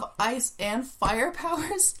 you have ice and fire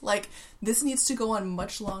powers? Like, this needs to go on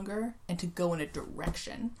much longer and to go in a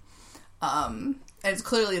direction. And it's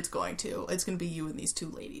going to. It's going to be you and these two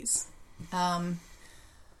ladies.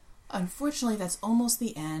 Unfortunately, that's almost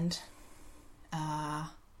the end.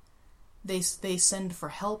 They send for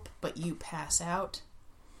help, but you pass out.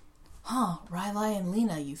 Huh, Riley and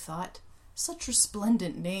Lena, you thought. Such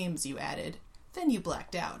resplendent names, you added. Then you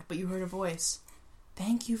blacked out, but you heard a voice.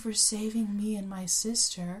 Thank you for saving me and my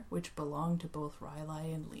sister, which belonged to both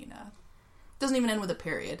Riley and Lena. Doesn't even end with a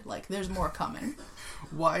period. Like, there's more coming.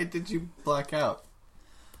 Why did you black out?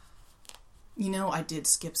 You know, I did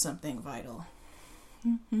skip something vital.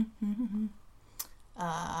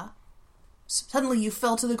 Suddenly you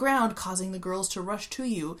fell to the ground, causing the girls to rush to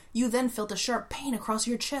you. You then felt a sharp pain across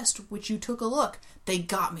your chest, which you took a look. They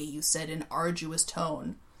got me, you said in arduous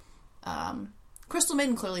tone. Crystal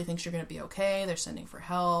Maiden clearly thinks you're going to be okay. They're sending for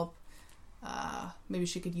help. Maybe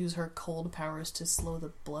she could use her cold powers to slow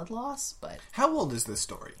the blood loss, but... How old is this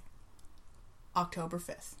story? October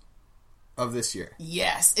 5th. Of this year?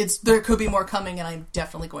 Yes. There could be more coming, and I'm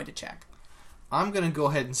definitely going to check. I'm going to go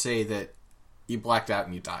ahead and say that you blacked out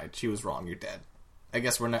and you died. She was wrong. You're dead. I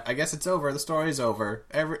guess it's over. The story's over.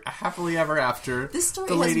 Happily ever after. This story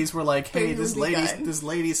the ladies were like, "Hey, this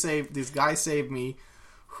guy saved me,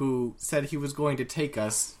 who said he was going to take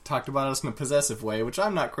us. Talked about us in a possessive way, which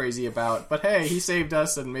I'm not crazy about. But hey, he saved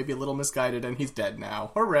us, and maybe a little misguided, and he's dead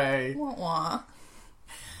now. Hooray!" Wah wah.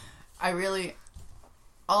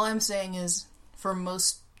 All I'm saying is, for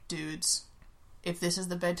most dudes, if this is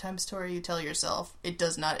the bedtime story you tell yourself, it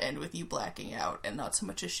does not end with you blacking out and not so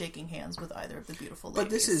much as shaking hands with either of the beautiful ladies. But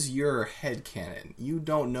this is your headcanon. You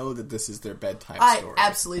don't know that this is their bedtime story. I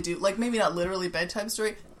absolutely do. Like, maybe not literally bedtime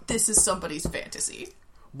story. This is somebody's fantasy.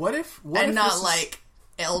 What if not like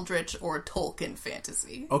Eldritch or Tolkien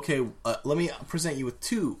fantasy. Okay, let me present you with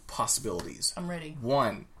two possibilities. I'm ready.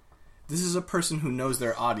 One, this is a person who knows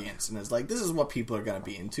their audience and is like, this is what people are going to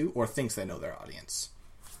be into, or thinks they know their audience.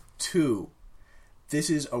 Two, this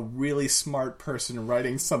is a really smart person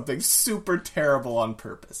writing something super terrible on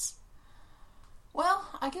purpose. Well,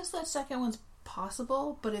 I guess that second one's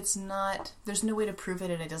possible, but it's not... There's no way to prove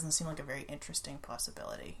it, and it doesn't seem like a very interesting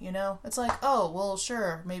possibility, you know? It's like, oh, well,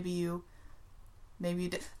 sure, maybe you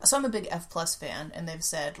did. So I'm a big F+ fan, and they've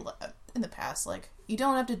said in the past, like, you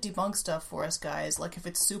don't have to debunk stuff for us, guys. Like, if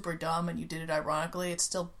it's super dumb and you did it ironically, it's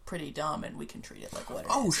still pretty dumb, and we can treat it like what it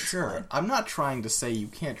is. Oh, sure. I'm not trying to say you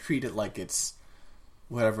can't treat it like it's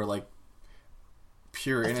whatever, like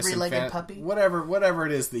pure innocent three-legged puppy. Whatever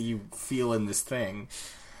it is that you feel in this thing.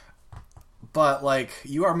 But, like,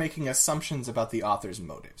 you are making assumptions about the author's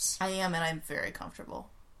motives. I am, and I'm very comfortable.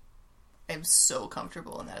 I'm so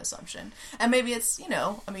comfortable in that assumption. And maybe it's, you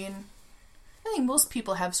know, I mean, I think most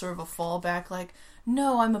people have sort of a fallback, like,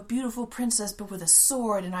 no, I'm a beautiful princess, but with a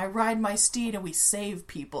sword, and I ride my steed, and we save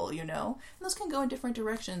people, you know? And those can go in different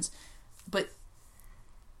directions. But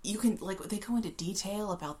you can, like, they go into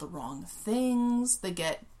detail about the wrong things.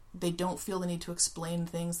 They don't feel the need to explain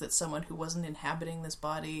things that someone who wasn't inhabiting this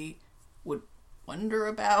body would wonder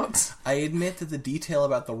about. I admit that the detail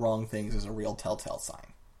about the wrong things is a real telltale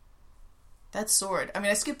sign. That sword. I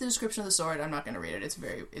mean, I skipped the description of the sword. I'm not going to read it.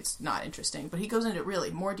 It's not interesting. But he goes into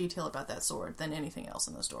really more detail about that sword than anything else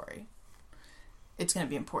in the story. It's going to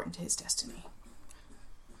be important to his destiny.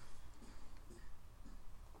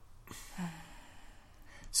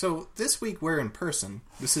 So this week we're in person.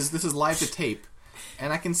 This is live to tape,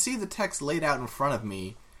 and I can see the text laid out in front of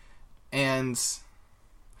me. And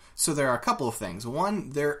so there are a couple of things. One,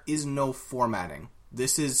 there is no formatting.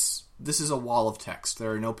 This is a wall of text.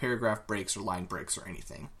 There are no paragraph breaks or line breaks or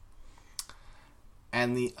anything.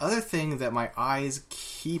 And the other thing that my eyes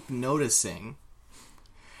keep noticing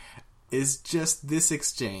is just this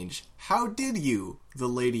exchange. How did you, the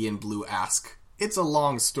lady in blue, ask? It's a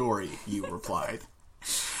long story, you replied.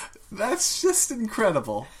 That's just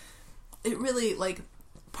incredible. It really, like,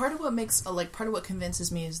 part of what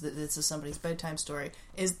convinces me is that this is somebody's bedtime story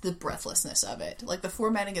is the breathlessness of it. Like, the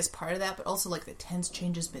formatting is part of that, but also, like, the tense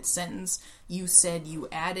changes mid-sentence. You said, you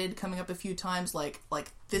added, coming up a few times. Like,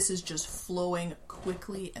 this is just flowing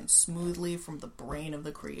quickly and smoothly from the brain of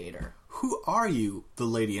the creator. Who are you? The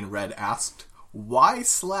lady in red asked.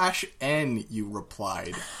 Y/N, you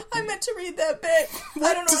replied. I meant to read that bit.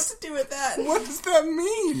 I don't know what to do with that. What does that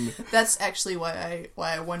mean? That's actually why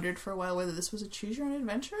I wondered for a while whether this was a choose your own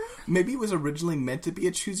adventure. Maybe it was originally meant to be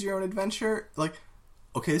a choose your own adventure. Like,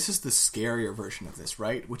 okay, this is the scarier version of this,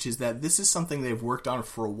 right? Which is that this is something they've worked on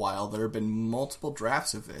for a while. There have been multiple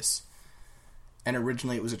drafts of this. And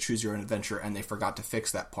originally it was a choose your own adventure, and they forgot to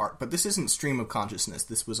fix that part. But this isn't stream of consciousness.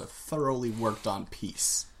 This was a thoroughly worked on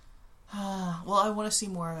piece. Well, I want to see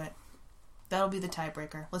more of it. That'll be the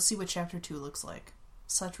tiebreaker. Let's see what Chapter 2 looks like.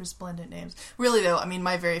 Such resplendent names. Really, though, I mean,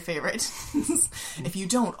 my very favorite. If you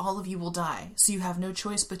don't, all of you will die. So you have no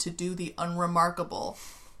choice but to do the unremarkable.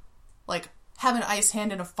 Like, have an ice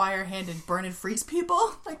hand and a fire hand and burn and freeze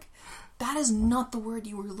people? Like, that is not the word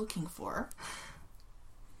you were looking for.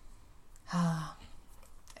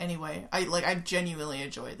 Anyway, I genuinely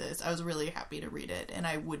enjoyed this. I was really happy to read it, and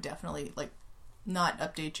I would definitely, like, not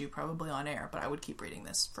update you probably on air, but I would keep reading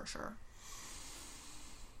this for sure.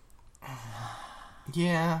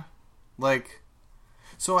 Yeah, like,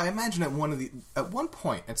 so I imagine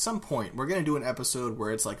at some point, we're gonna do an episode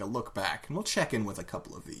where it's like a look back, and we'll check in with a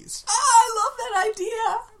couple of these. I love that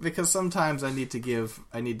idea. Because sometimes I need to give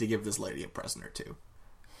this lady a present or two.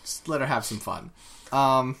 Just let her have some fun.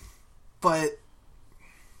 But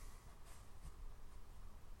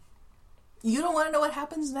you don't want to know what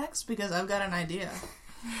happens next because I've got an idea.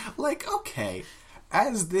 Like, okay,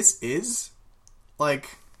 as this is,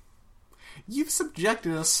 like, you've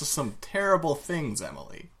subjected us to some terrible things,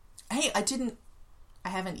 Emily. Hey, I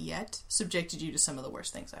haven't yet subjected you to some of the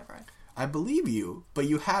worst things I've read. I believe you, but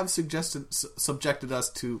you have subjected us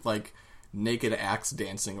to, like, naked axe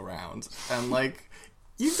dancing around. And, like,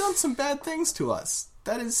 you've done some bad things to us.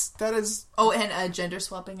 That is... Oh, and gender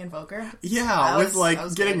swapping Invoker? Yeah, with, like,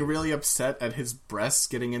 getting good. Really upset at his breasts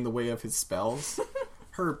getting in the way of his spells.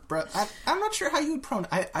 Her breast... I'm not sure how you would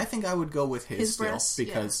I think I would go with his still. Breasts,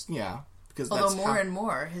 because, yeah. Because although more and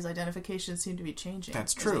more, his identifications seem to be changing.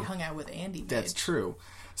 That's true. As he hung out with Andy. That's true.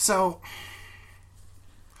 So...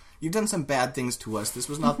 You've done some bad things to us. This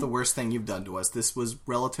was not the worst thing you've done to us. This was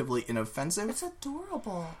relatively inoffensive. It's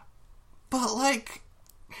adorable. But, like...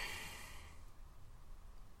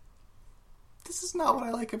 This is not what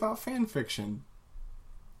I like about fan fiction.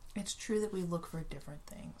 It's true that we look for different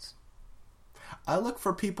things. I look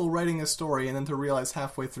for people writing a story and then to realize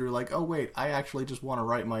halfway through, like, oh wait, I actually just want to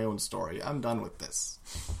write my own story. I'm done with this.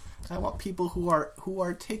 I want people who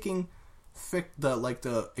are taking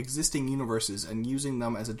the existing universes and using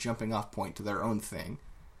them as a jumping off point to their own thing.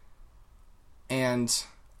 And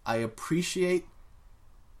I appreciate...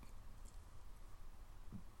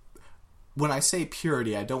 When I say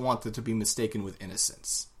purity, I don't want that to be mistaken with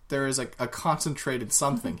innocence. There is a concentrated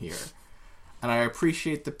something here. And I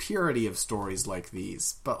appreciate the purity of stories like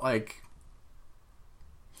these. But, like...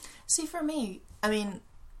 See, for me, I mean,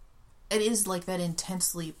 it is like that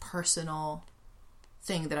intensely personal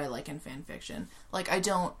thing that I like in fan fiction. Like, I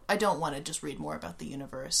don't want to just read more about the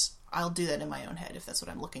universe. I'll do that in my own head if that's what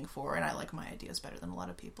I'm looking for, and I like my ideas better than a lot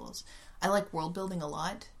of people's. I like world building a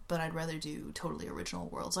lot, but I'd rather do totally original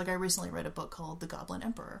worlds. Like, I recently read a book called The Goblin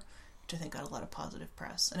Emperor, which I think got a lot of positive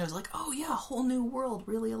press. And it was like, oh yeah, whole new world,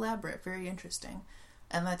 really elaborate, very interesting.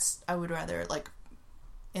 And I would rather, like,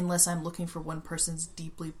 unless I'm looking for one person's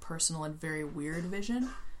deeply personal and very weird vision,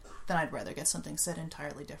 then I'd rather get something set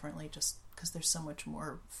entirely differently, just because there's so much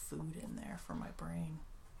more food in there for my brain.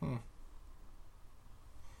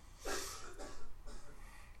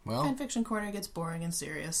 Well, Fanfiction Corner gets boring and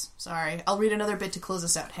serious. Sorry. I'll read another bit to close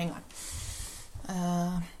us out. Hang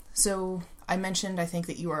on. So, I mentioned, I think,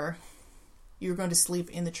 that you're going to sleep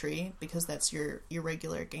in the tree, because that's your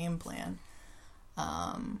regular game plan.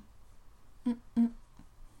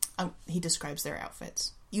 He describes their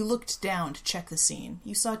outfits. You looked down to check the scene.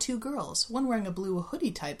 You saw two girls, one wearing a blue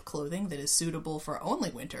hoodie-type clothing that is suitable for only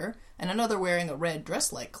winter, and another wearing a red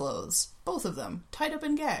dress-like clothes. Both of them, tied up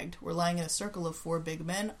and gagged, were lying in a circle of four big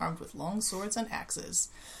men armed with long swords and axes.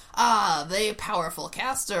 "Ah, the powerful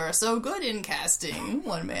caster, so good in casting,"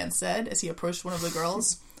 one man said as he approached one of the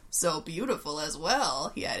girls. "So beautiful as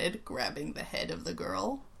well," he added, grabbing the head of the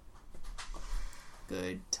girl.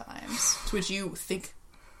 Good times. To which you think,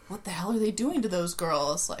 what the hell are they doing to those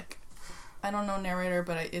girls? Like, I don't know, narrator,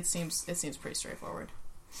 but it seems pretty straightforward.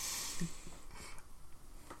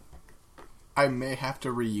 I may have to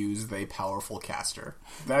reuse "they powerful caster."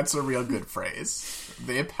 That's a real good phrase.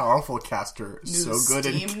 "They powerful caster, so good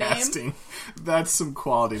in casting." Name? That's some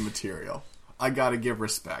quality material. I gotta give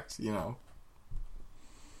respect, you know.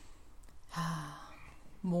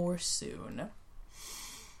 More soon.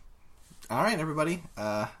 Alright, everybody.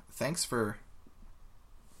 Thanks for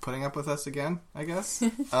putting up with us again, I guess.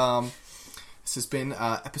 This has been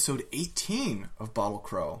episode 18 of Bottle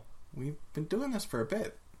Crow. We've been doing this for a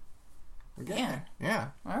bit. We're getting there.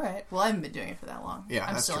 Yeah. Alright. Well, I haven't been doing it for that long. Yeah,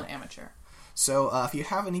 I'm still an amateur. So, if you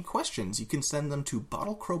have any questions, you can send them to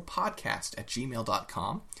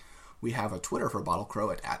bottlecrowpodcast@gmail.com. We have a Twitter for Bottle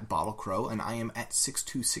Crow at BottleCrow, and I am at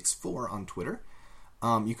 6264 on Twitter.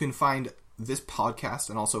 You can find this podcast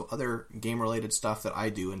and also other game-related stuff that I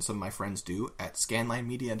do and some of my friends do at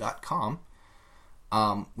scanlinemedia.com.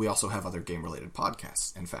 We also have other game-related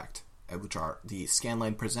podcasts, in fact, which are the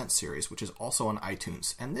Scanline Presents series, which is also on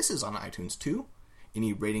iTunes. And this is on iTunes, too.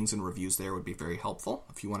 Any ratings and reviews there would be very helpful.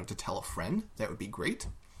 If you wanted to tell a friend, that would be great.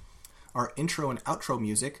 Our intro and outro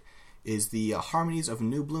music is the Harmonies of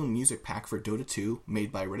New Bloom music pack for Dota 2,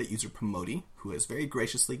 made by Reddit user Promoti, who has very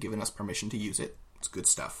graciously given us permission to use it. It's good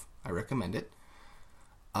stuff. I recommend it.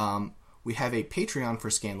 We have a Patreon for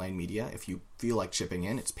Scanline Media. If you feel like chipping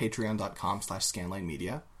in, it's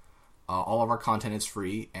patreon.com/scanlinemedia. All of our content is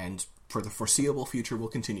free, and for the foreseeable future will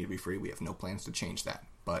continue to be free. We have no plans to change that,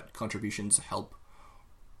 but contributions help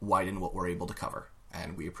widen what we're able to cover,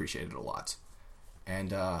 and we appreciate it a lot.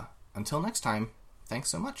 And until next time, thanks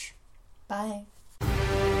so much. Bye.